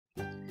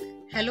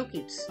Hello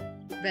kids,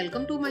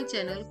 welcome to my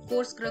channel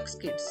Course Crux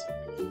Kids.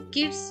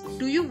 Kids,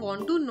 do you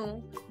want to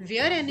know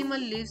where animal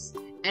lives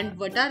and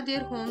what are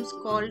their homes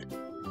called?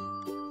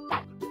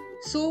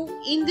 So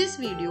in this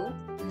video,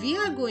 we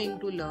are going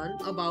to learn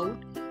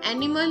about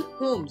animal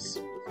homes.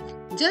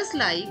 Just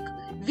like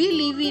we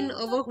live in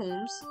our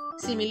homes,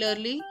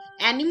 similarly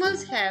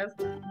animals have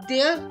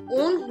their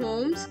own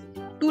homes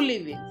to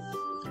live in.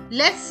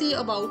 Let's see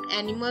about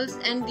animals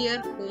and their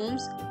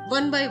homes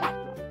one by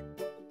one.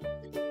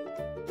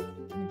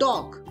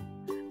 Dog.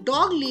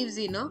 Dog lives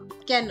in a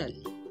kennel.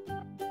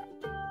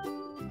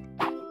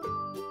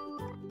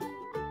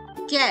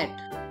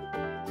 Cat.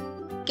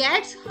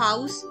 Cat's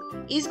house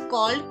is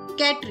called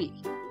cattery.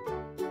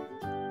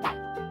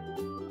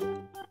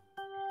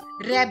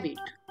 Rabbit.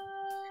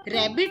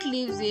 Rabbit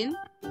lives in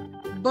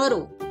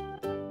burrow.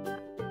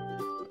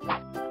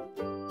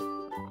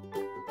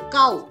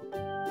 Cow.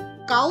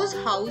 Cow's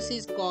house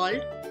is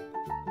called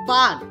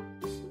barn.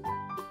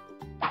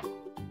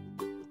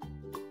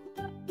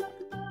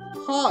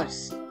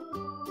 Horse.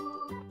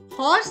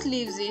 Horse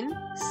lives in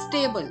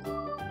stable.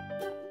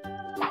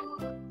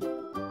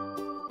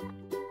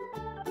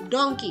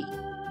 Donkey.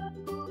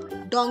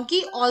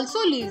 Donkey also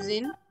lives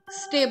in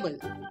stable.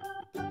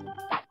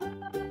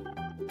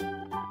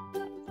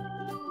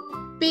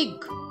 Pig.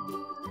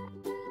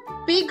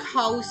 Pig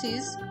house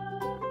is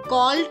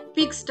called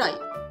pigsty.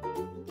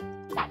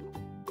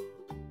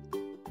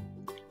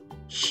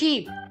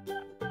 Sheep.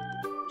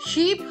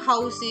 Sheep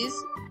house is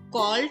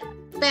called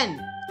pen.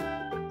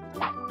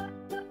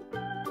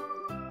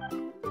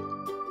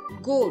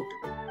 Goat.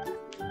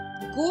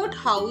 Goat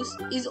house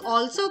is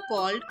also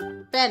called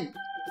pen.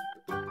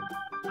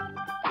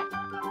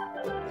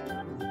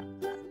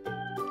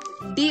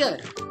 Deer.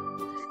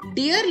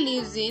 Deer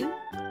lives in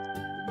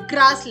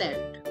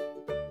grassland.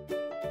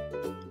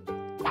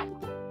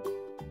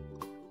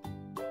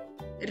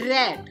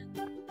 Rat.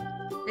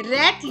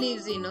 Rat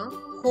lives in a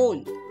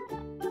hole.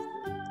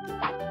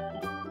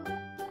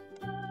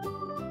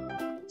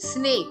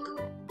 Snake.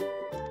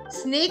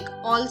 Snake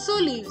also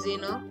lives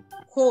in a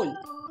hole.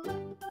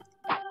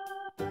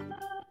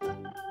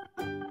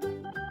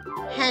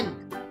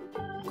 Hen.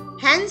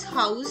 Hen's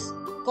house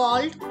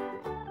called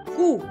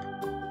coop.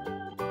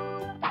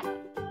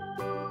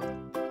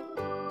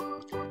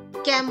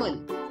 Camel.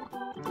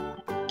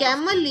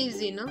 Camel lives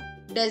in a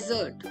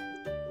desert.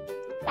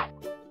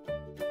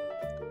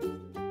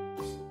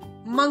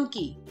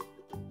 Monkey.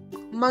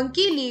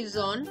 Monkey lives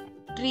on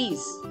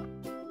trees.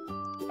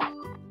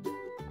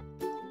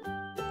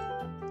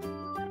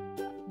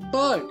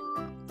 Bird.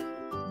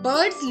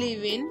 Birds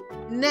live in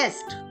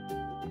nest.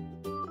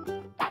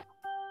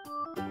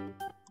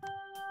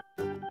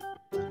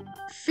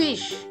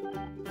 Fish.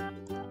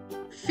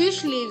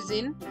 Fish lives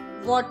in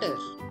water.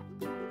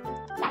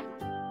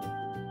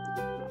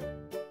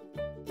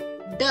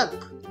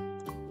 Duck.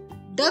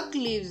 Duck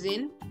lives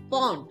in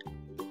pond.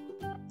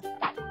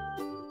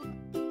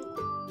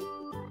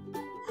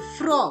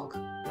 Frog.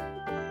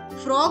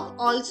 Frog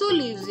also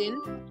lives in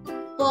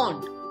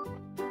pond.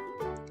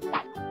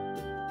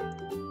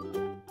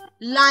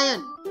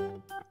 Lion.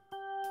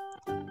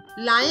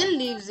 Lion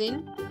lives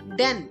in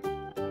den.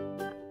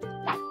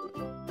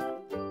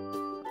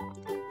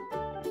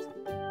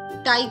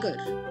 Tiger.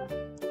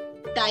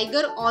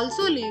 Tiger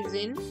also lives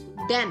in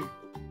den.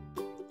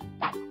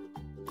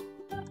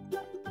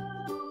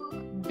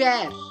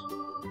 Bear.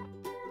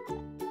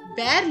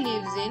 Bear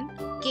lives in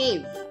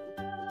cave.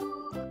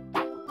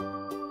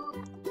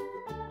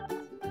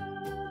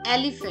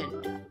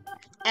 Elephant.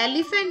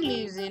 Elephant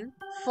lives in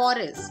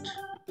forest.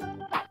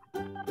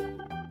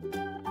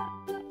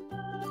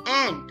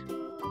 Ant.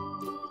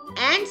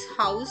 Ant's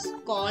house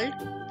called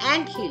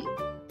ant hill.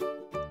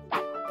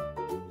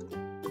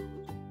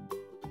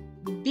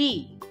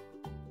 Bee.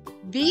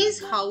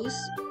 Bee's house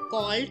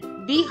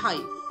called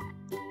beehive.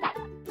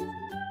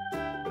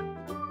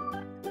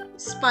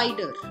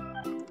 Spider.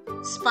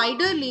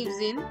 Spider lives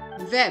in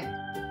web.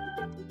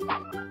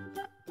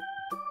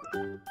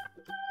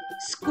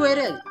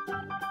 Squirrel.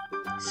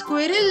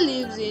 Squirrel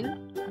lives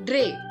in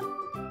tray.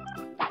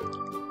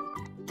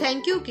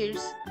 Thank you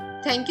kids.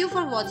 Thank you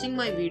for watching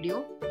my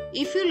video.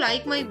 If you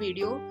like my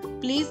video,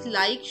 please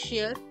like,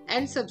 share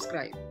and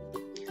subscribe.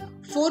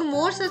 For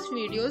more such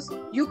videos,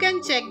 you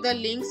can check the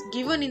links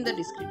given in the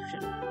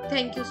description.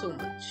 Thank you so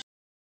much.